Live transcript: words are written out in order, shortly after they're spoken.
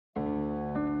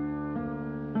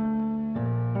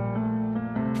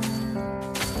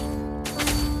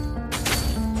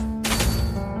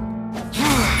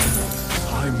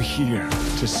here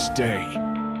to stay.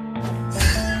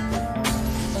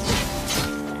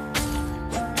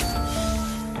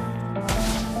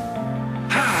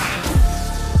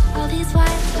 All these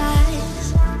white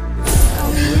lies,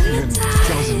 Oblivion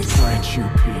doesn't grant you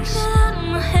peace. get out of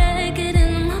my head, get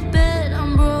into my bed,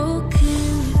 I'm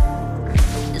broken.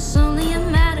 It's only a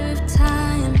matter of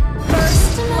time.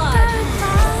 Burst in my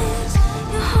paradise.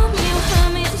 You hold me, you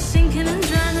hurt me, I'm sinking and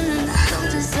drowning, and I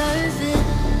don't deserve it.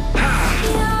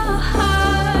 Your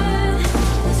heart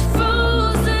is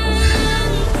frozen.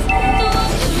 The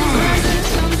ocean rises,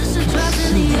 I'm just a drop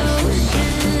in the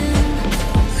ocean.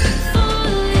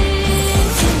 Falling,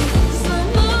 slow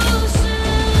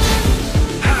motion.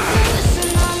 Listen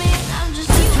on me, I'm just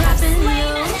a drop in the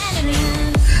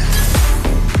ocean.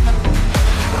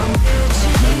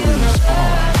 Memories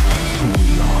are who we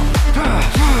are.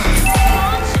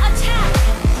 Launch attack.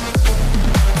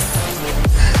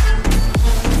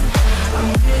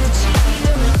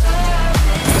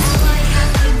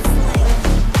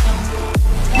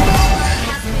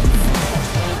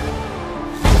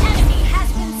 Enemy has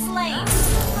been slain.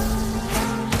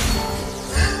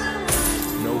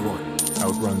 No one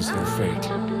outruns their fate.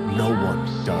 No one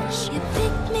does. You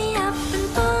pick me up and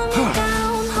pull me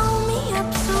down, hold me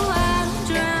up so I don't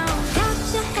drown. Got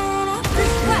your head up,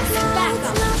 request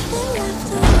backup. Nothing left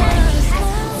to us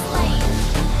now.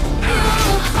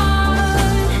 Your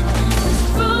heart is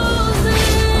frozen.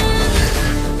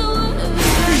 The water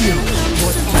Feel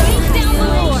what breaks down the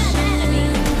door.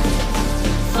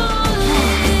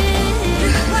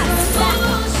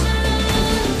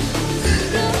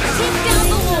 Take down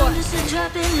the war. Just a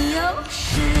drop in the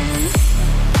ocean.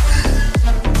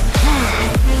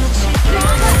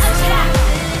 Attack.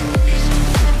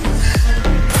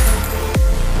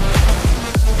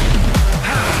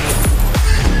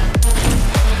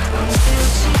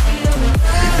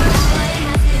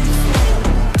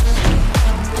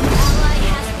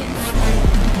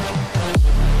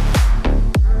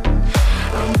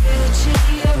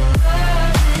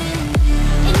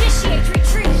 Initiate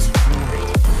retreat.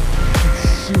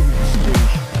 consumes me.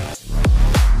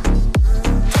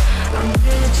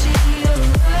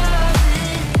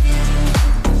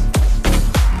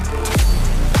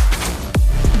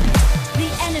 The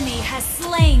enemy has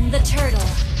slain the turtle.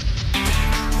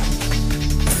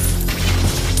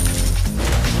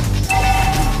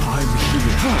 I'm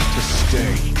here to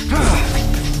stay.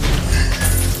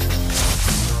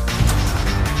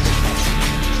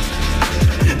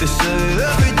 They say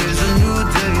every day's a new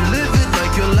day. Live it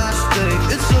like your last day.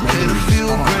 It's okay to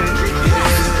feel great.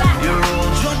 Yeah, you're all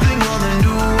jumping on a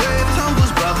new wave. Time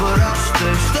goes by, but I'll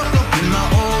stay stuck up in my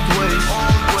old ways.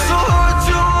 So hard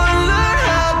to unlearn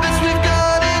habits we've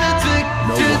gotten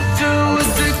addicted to.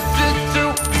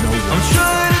 I'm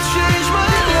trying to change my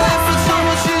life. It's so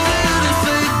much easier to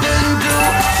say than do.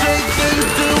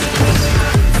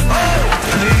 Oh,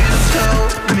 please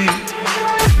help me.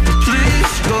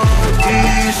 Please go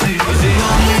easy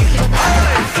on me.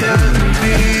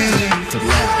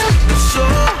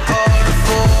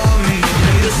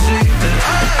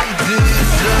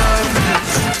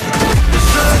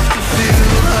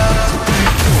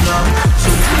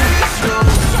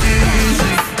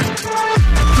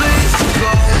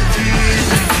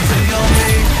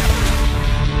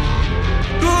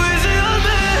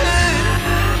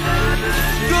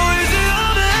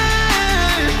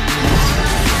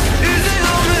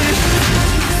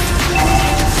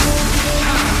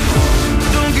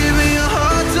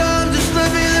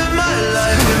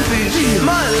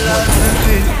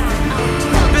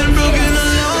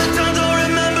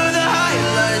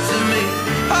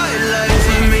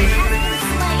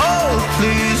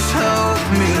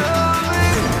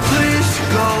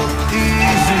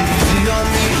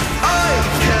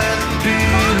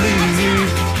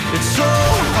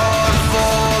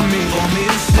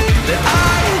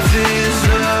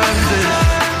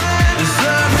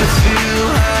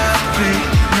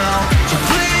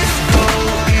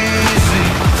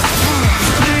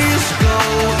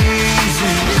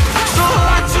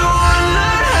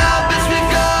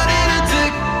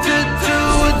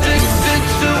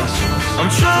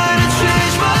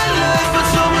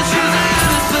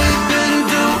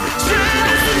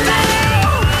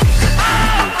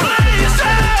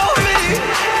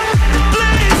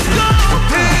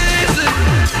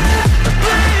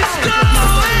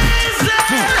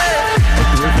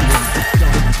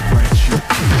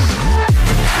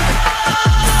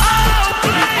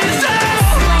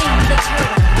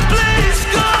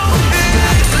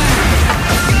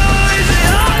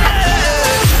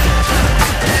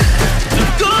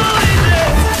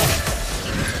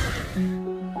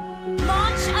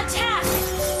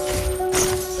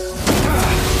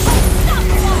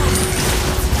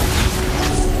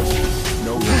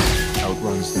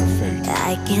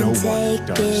 I can't No take one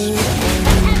does. it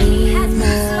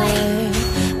anymore.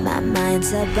 My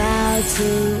mind's about to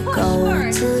go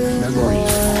to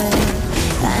war.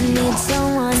 I need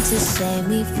someone to save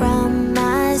me from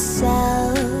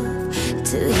myself,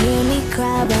 to hear me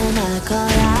cry when I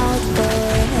call out for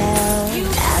help.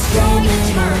 I blame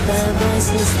it on the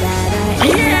voices that are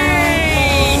in my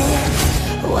head,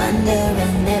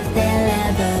 wondering if they'll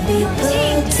ever be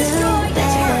put to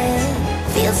bed.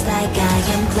 Feels like I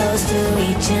am close to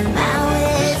reaching my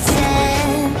wit's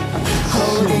end,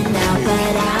 holding out,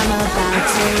 but I'm about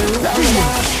to blow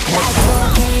up like a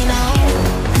volcano.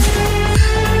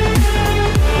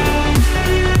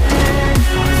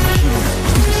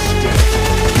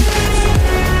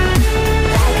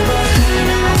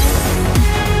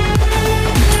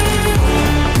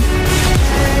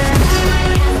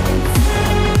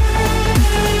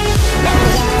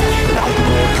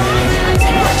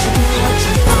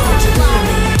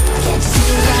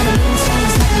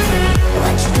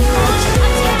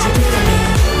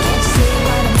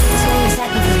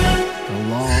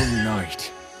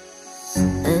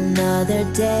 Another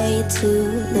day to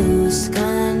lose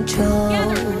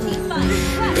control.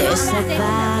 There's a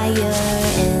fire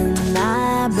in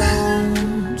my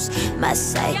bones. My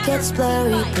sight gets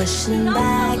blurry, pushing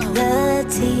back the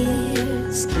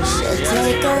tears. Should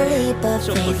take a leap of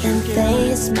faith and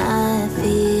face my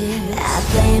fear. I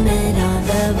blame it on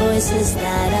the voices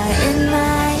that are in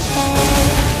my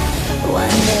head,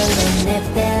 wondering if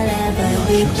they'll ever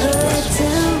be put to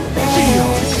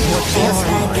bed. Feels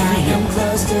like I am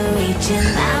close to reaching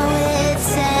my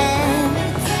wit's end,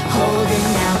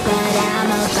 holding out, but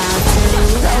I'm about to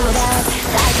load up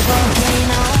like a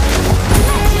volcano.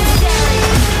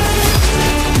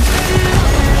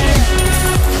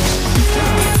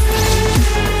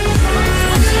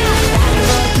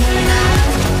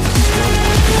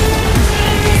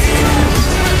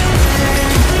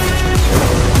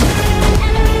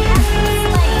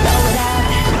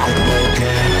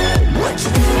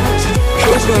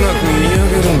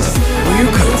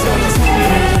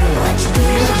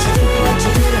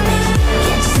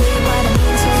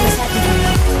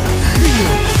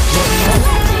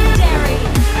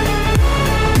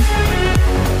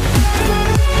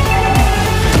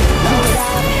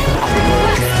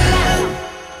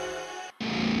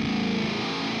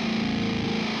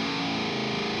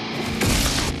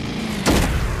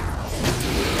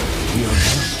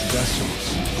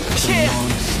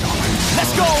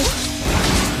 Let's go!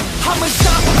 I'm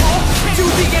unstoppable, do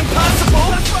the impossible.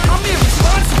 I'm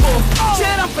irresponsible,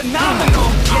 yet I'm phenomenal.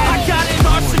 I got an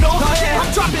arsenal, I'm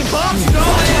dropping bombs, no.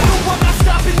 I'm not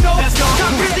stopping, no.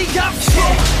 I'm really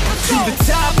optional. To the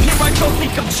top, here I go,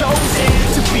 think I'm chosen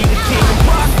to be the king of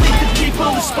rock, lead the people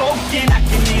who've spoken. I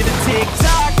can hear the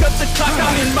tick-tock of the clock,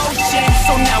 I'm in motion.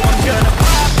 So now I'm gonna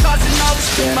pop, causing all this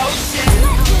commotion.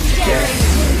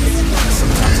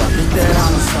 Sometimes I think that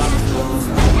I'm unstoppable.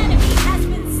 Enemy has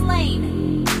been slain.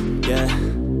 Yeah,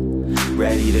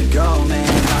 ready to go, man,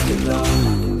 rock and roll.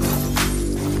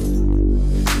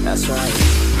 That's right,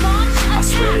 I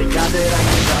swear to God that I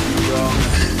can rock and roll.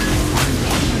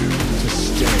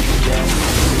 Yeah,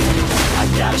 I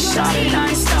got a shot and I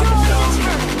ain't stopping, no.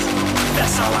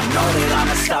 That's how I know that I'm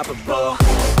unstoppable.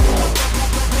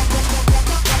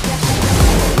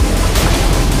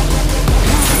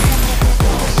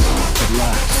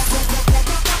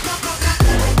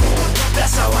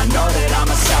 That's how I know that I'm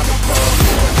unstoppable.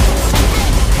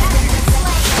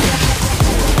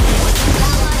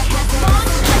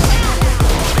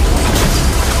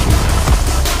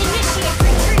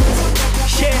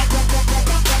 Yeah,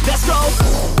 let's go.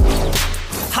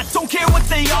 I don't care what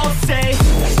they all say.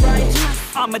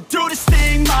 I'ma do this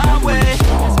thing my way.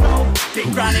 They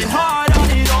grinding hard on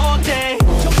it all day.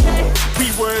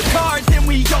 We work hard, then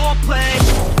we all play.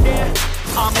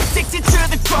 I'm addicted to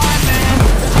the grind, man.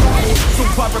 So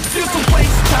I refuse to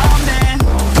waste time, man.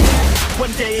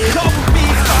 One day it all will be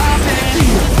fine, man.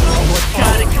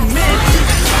 Gotta commit.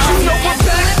 You know I'm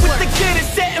back with the kid and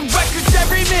setting records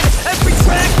every minute, every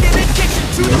track. In addition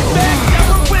to the fact that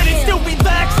we're winning, still we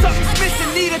lack something's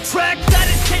missing. Need a track that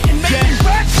is hitting, making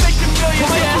racks, making millions.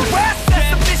 That's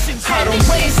the mission. I don't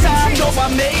waste time, no,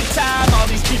 I make time. All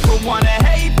these people wanna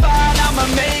hate, fine, I'ma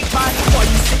make mine. While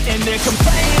you sitting there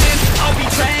complaining, I'll be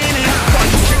training. While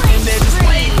you sitting there just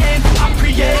waiting, I'm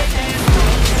creating.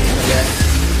 Yeah,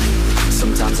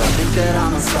 sometimes I think that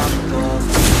I'm unstoppable.